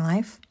you from my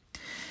life.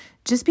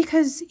 Just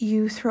because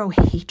you throw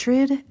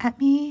hatred at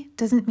me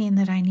doesn't mean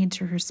that I need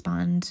to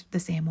respond the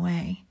same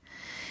way.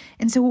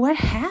 And so what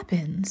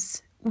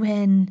happens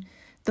when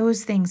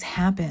those things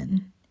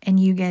happen and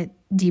you get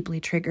deeply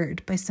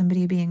triggered by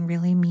somebody being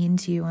really mean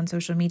to you on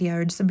social media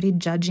or somebody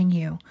judging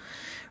you,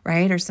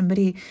 right? Or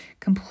somebody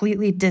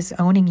completely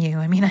disowning you?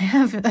 I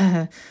have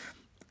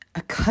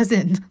a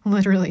cousin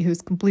literally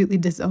who's completely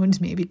disowned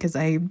me because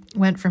I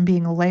went from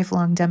being a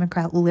lifelong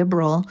Democrat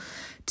liberal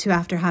to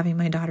after having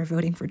my daughter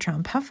voting for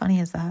Trump. How funny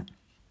is that?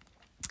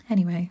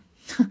 Anyway,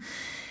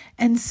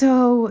 and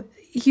so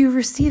you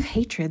receive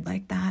hatred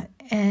like that.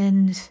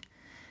 And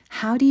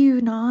how do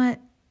you not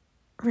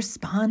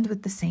respond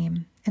with the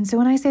same. And so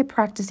when I say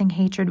practicing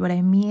hatred, what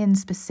I mean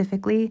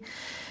specifically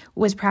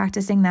was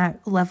practicing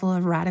that level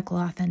of radical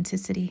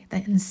authenticity,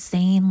 that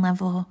insane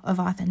level of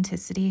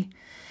authenticity.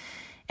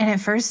 And at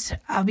first,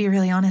 I'll be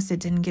really honest, it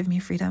didn't give me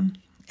freedom.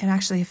 It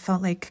actually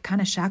felt like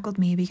kind of shackled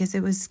me because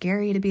it was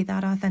scary to be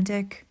that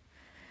authentic.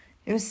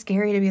 It was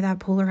scary to be that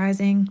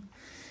polarizing.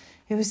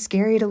 It was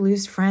scary to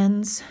lose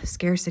friends.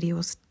 Scarcity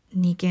will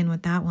sneak in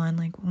with that one.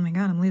 Like, oh my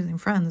God, I'm losing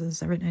friends.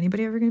 Is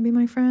anybody ever going to be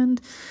my friend?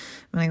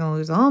 Am I going to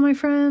lose all my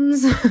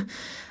friends?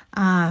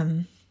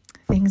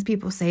 Things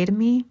people say to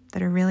me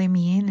that are really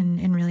mean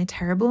and really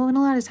terrible. And a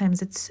lot of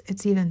times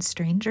it's even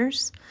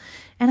strangers.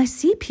 And I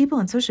see people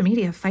on social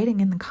media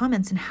fighting in the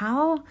comments. And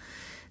how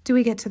do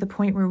we get to the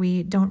point where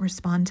we don't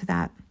respond to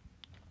that?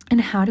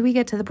 And how do we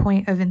get to the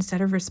point of,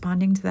 instead of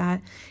responding to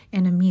that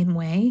in a mean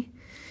way,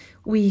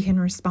 we can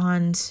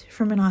respond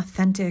from an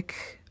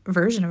authentic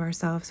version of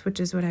ourselves, which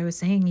is what I was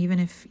saying. Even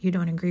if you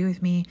don't agree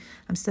with me,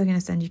 I'm still going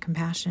to send you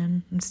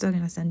compassion. I'm still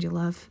going to send you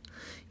love.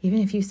 Even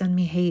if you send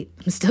me hate,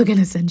 I'm still going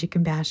to send you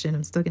compassion.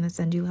 I'm still going to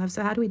send you love.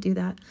 So how do we do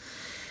that?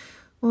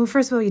 Well,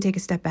 first of all, you take a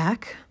step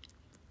back.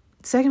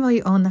 Second of all,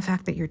 you own the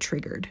fact that you're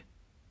triggered.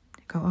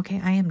 You go, okay,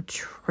 I am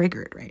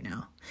triggered right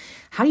now.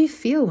 How do you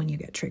feel when you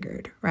get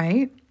triggered,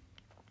 right?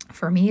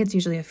 For me, it's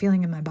usually a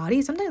feeling in my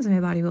body. Sometimes my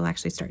body will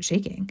actually start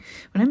shaking.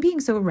 When I'm being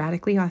so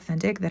radically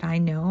authentic that I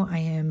know I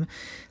am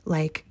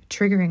like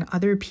triggering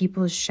other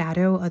people's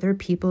shadow, other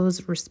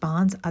people's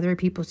response, other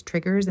people's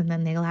triggers, and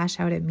then they lash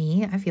out at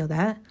me, I feel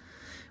that.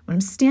 When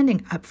I'm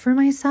standing up for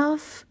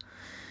myself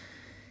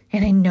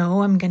and I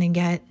know I'm going to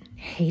get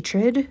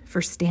hatred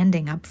for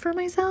standing up for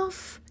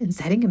myself and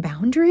setting a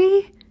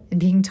boundary and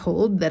being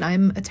told that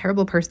I'm a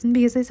terrible person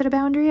because I set a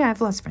boundary.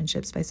 I've lost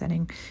friendships by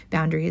setting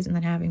boundaries and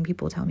then having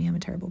people tell me I'm a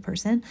terrible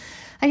person.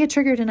 I get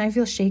triggered and I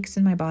feel shakes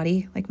in my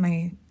body, like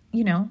maybe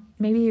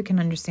you can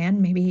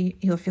understand. Maybe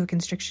you'll feel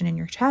constriction in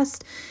your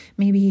chest.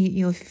 Maybe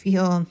you'll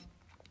feel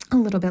a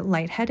little bit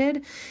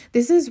lightheaded.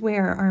 This is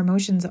where our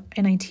emotions,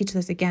 and I teach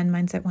this again,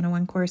 Mindset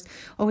 101 course,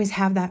 always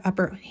have that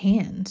upper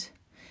hand.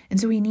 And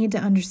so we need to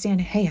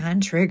understand, hey,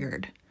 I'm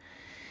triggered.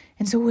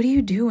 And so what do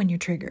you do when you're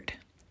triggered?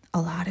 A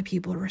lot of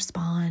people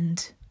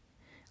respond.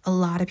 A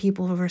lot of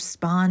people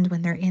respond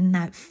when they're in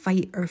that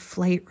fight or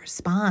flight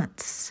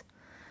response.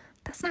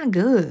 That's not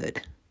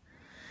good.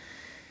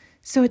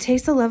 So it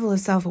takes a level of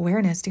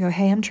self-awareness to go,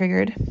 hey, I'm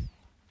triggered.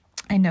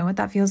 I know what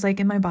that feels like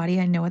in my body.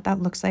 I know what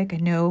that looks like. I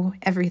know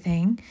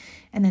everything.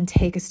 And then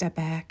take a step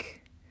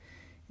back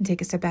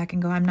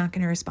and go, I'm not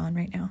going to respond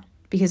right now.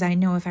 Because I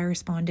know if I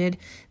responded,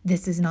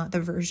 this is not the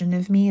version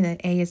of me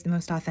that A is the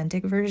most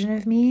authentic version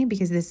of me,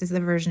 because this is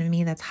the version of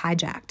me that's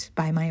hijacked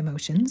by my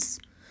emotions.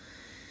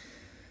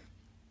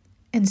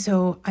 And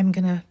so I'm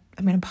going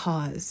to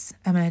pause.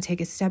 I'm going to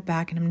take a step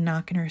back and I'm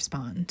not going to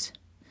respond.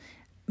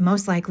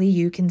 Most likely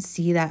you can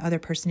see that other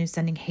person who's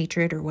sending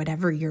hatred or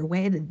whatever your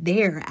way, that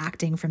they're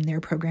acting from their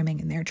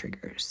programming and their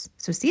triggers.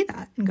 So see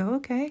that and go,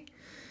 okay.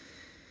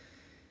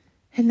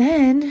 And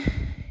then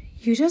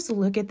you just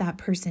look at that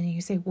person and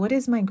you say, what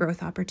is my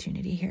growth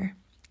opportunity here?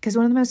 Because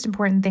one of the most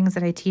important things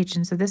that I teach,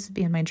 and so this would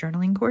be in my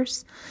journaling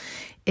course,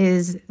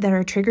 is that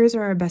our triggers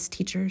are our best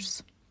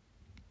teachers.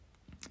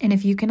 And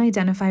if you can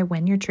identify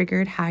when you're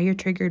triggered, how you're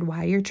triggered,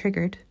 why you're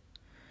triggered,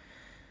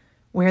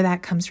 where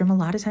that comes from, a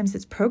lot of times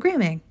it's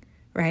programming,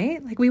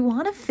 right? Like we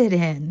want to fit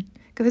in.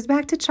 It goes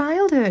back to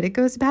childhood. It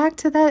goes back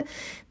to that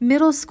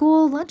middle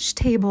school lunch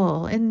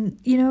table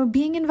and,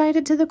 being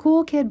invited to the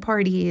cool kid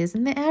parties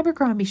and the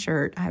Abercrombie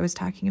shirt I was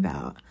talking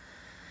about.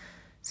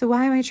 So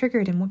why am I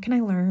triggered and what can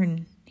I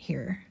learn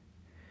here?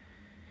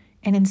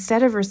 And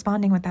instead of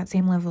responding with that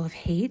same level of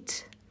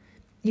hate,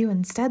 you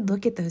instead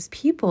look at those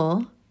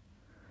people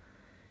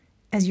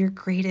as your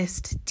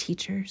greatest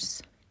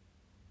teachers.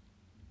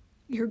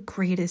 Your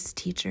greatest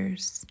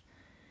teachers.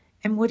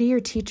 And what do your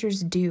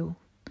teachers do?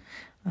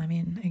 I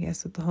mean, I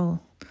guess with the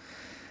whole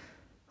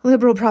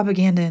liberal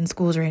propaganda in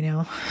schools right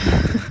now,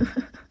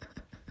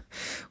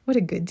 what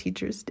do good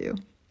teachers do?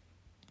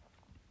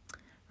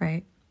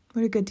 Right?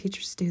 What do good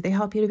teachers do? They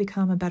help you to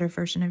become a better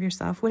version of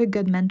yourself. What do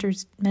good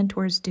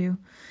mentors do?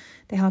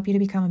 They help you to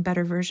become a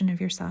better version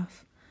of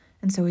yourself.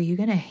 And so are you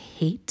going to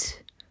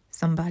hate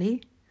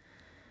somebody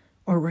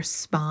or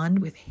respond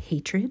with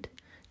hatred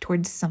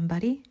towards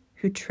somebody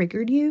who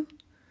triggered you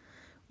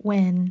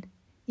when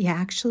you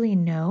actually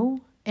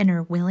know and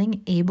are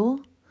willing, able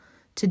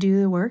to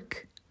do the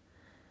work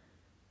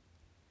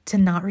to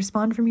not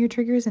respond from your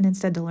triggers and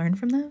instead to learn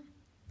from them?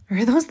 Or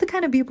are those the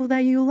kind of people that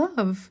you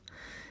love?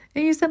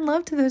 And you send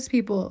love to those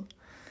people.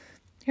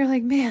 You're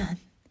like, man,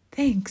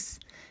 thanks.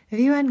 If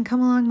you hadn't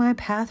come along my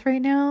path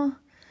right now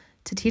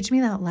to teach me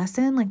that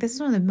lesson, like this is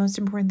one of the most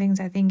important things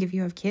I think if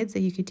you have kids,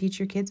 that you could teach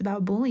your kids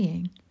about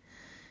bullying.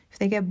 If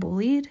they get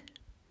bullied,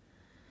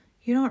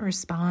 you don't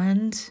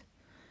respond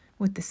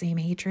with the same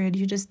hatred.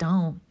 You just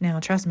don't. Now,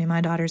 trust me, my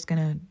daughter's going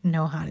to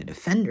know how to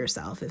defend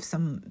herself if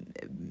some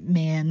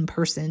man,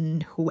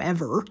 person,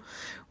 whoever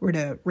were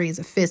to raise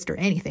a fist or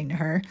anything to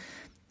her.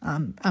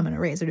 I'm going to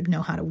raise her to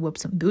know how to whoop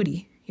some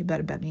booty. you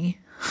better bet me.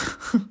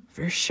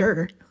 For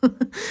sure.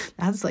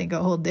 That's like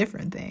a whole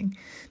different thing.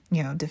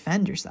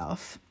 Defend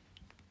yourself.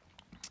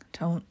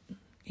 Don't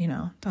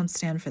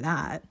stand for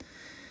that.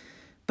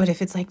 But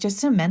if it's like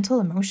just a mental,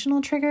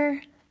 emotional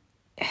trigger,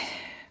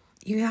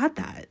 you got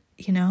that,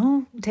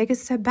 take a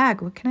step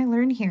back. What can I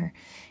learn here?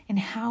 And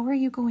how are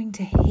you going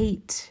to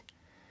hate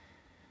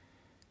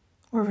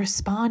or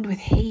respond with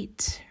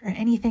hate or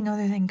anything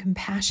other than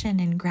compassion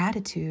and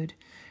gratitude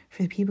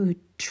for the people who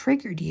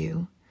triggered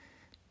you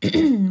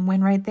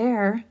when right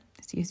there,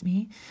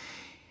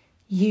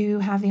 you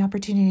have the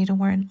opportunity to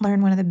learn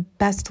one of the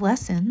best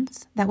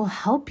lessons that will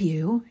help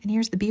you. And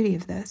here's the beauty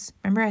of this.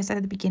 Remember I said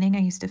at the beginning, I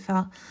used to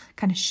feel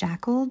kind of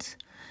shackled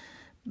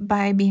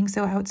by being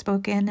so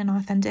outspoken and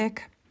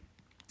authentic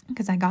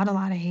because I got a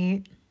lot of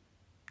hate.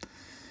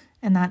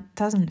 And that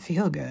doesn't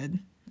feel good.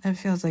 It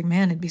feels like,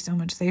 man, it'd be so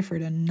much safer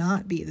to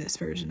not be this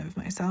version of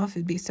myself.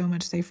 It'd be so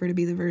much safer to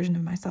be the version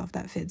of myself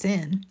that fits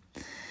in.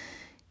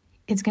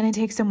 It's going to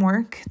take some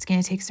work. It's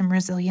going to take some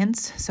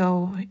resilience.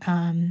 So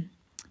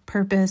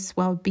purpose,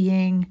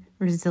 well-being,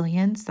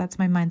 resilience, that's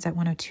my Mindset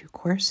 102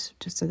 course,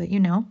 just so that you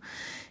know,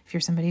 if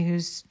you're somebody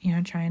who's,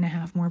 trying to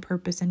have more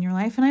purpose in your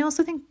life. And I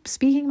also think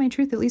speaking my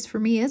truth, at least for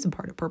me, is a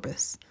part of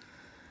purpose,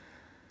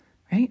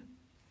 right?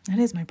 That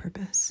is my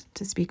purpose,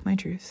 to speak my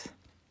truth,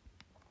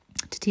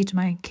 to teach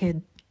my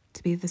kid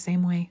to be the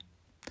same way,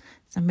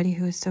 somebody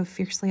who is so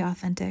fiercely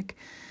authentic.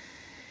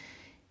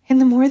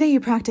 And the more that you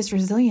practice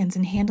resilience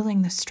and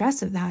handling the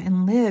stress of that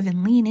and live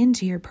and lean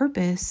into your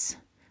purpose,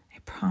 I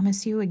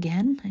promise you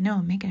again, I know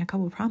I'm making a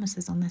couple of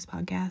promises on this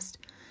podcast,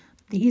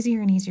 the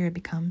easier and easier it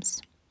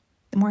becomes,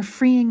 the more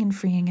freeing and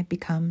freeing it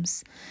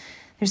becomes.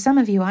 There's some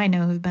of you I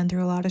know who've been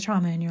through a lot of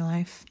trauma in your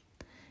life,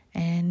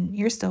 and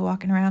you're still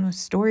walking around with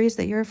stories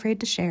that you're afraid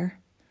to share.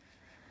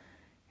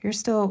 You're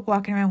still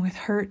walking around with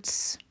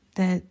hurts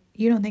that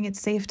you don't think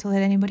it's safe to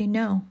let anybody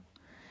know.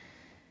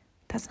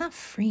 That's not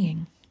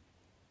freeing,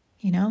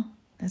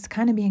 That's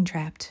kind of being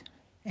trapped.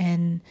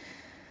 And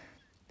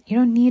you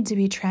don't need to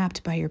be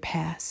trapped by your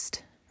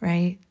past,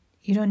 right?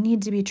 You don't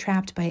need to be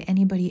trapped by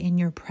anybody in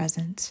your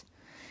present.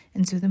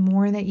 And so the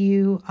more that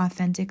you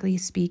authentically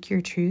speak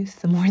your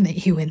truth, the more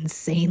that you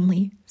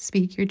insanely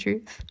speak your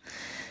truth,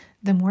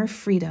 the more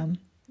freedom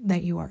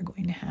that you are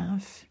going to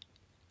have.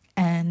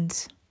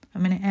 And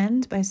I'm going to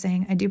end by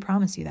saying, I do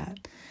promise you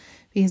that,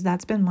 because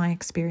that's been my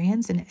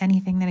experience, and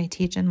anything that I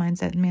teach in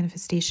mindset and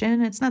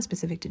manifestation, it's not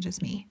specific to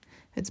just me.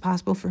 If it's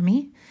possible for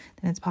me,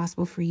 then it's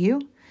possible for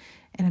you.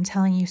 And I'm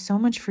telling you, so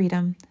much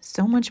freedom,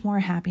 so much more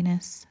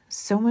happiness,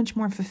 so much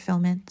more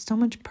fulfillment, so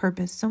much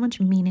purpose, so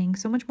much meaning,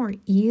 so much more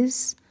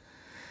ease,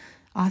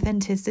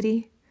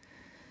 authenticity,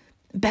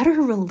 better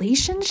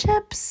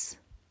relationships,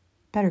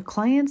 better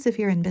clients if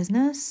you're in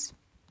business,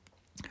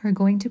 are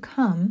going to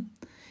come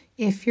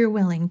if you're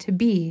willing to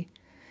be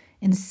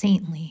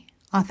insanely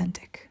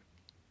authentic.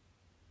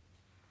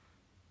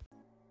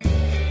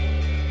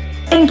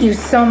 Thank you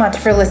so much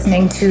for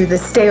listening to the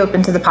Stay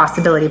Open to the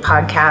Possibility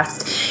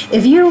podcast.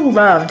 If you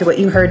loved what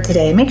you heard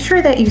today, make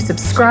sure that you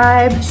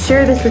subscribe,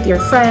 share this with your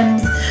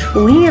friends,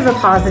 leave a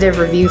positive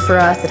review for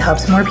us. It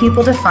helps more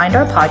people to find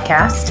our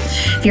podcast.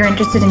 If you're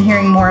interested in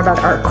hearing more about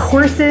our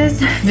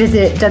courses,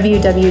 visit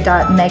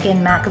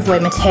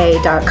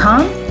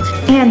www.megan.mcavoy-matei.com.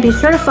 And be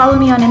sure to follow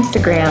me on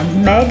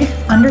Instagram,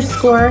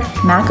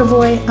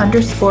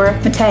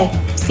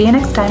 Meg_McAvoy_Matei. See you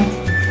next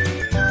time.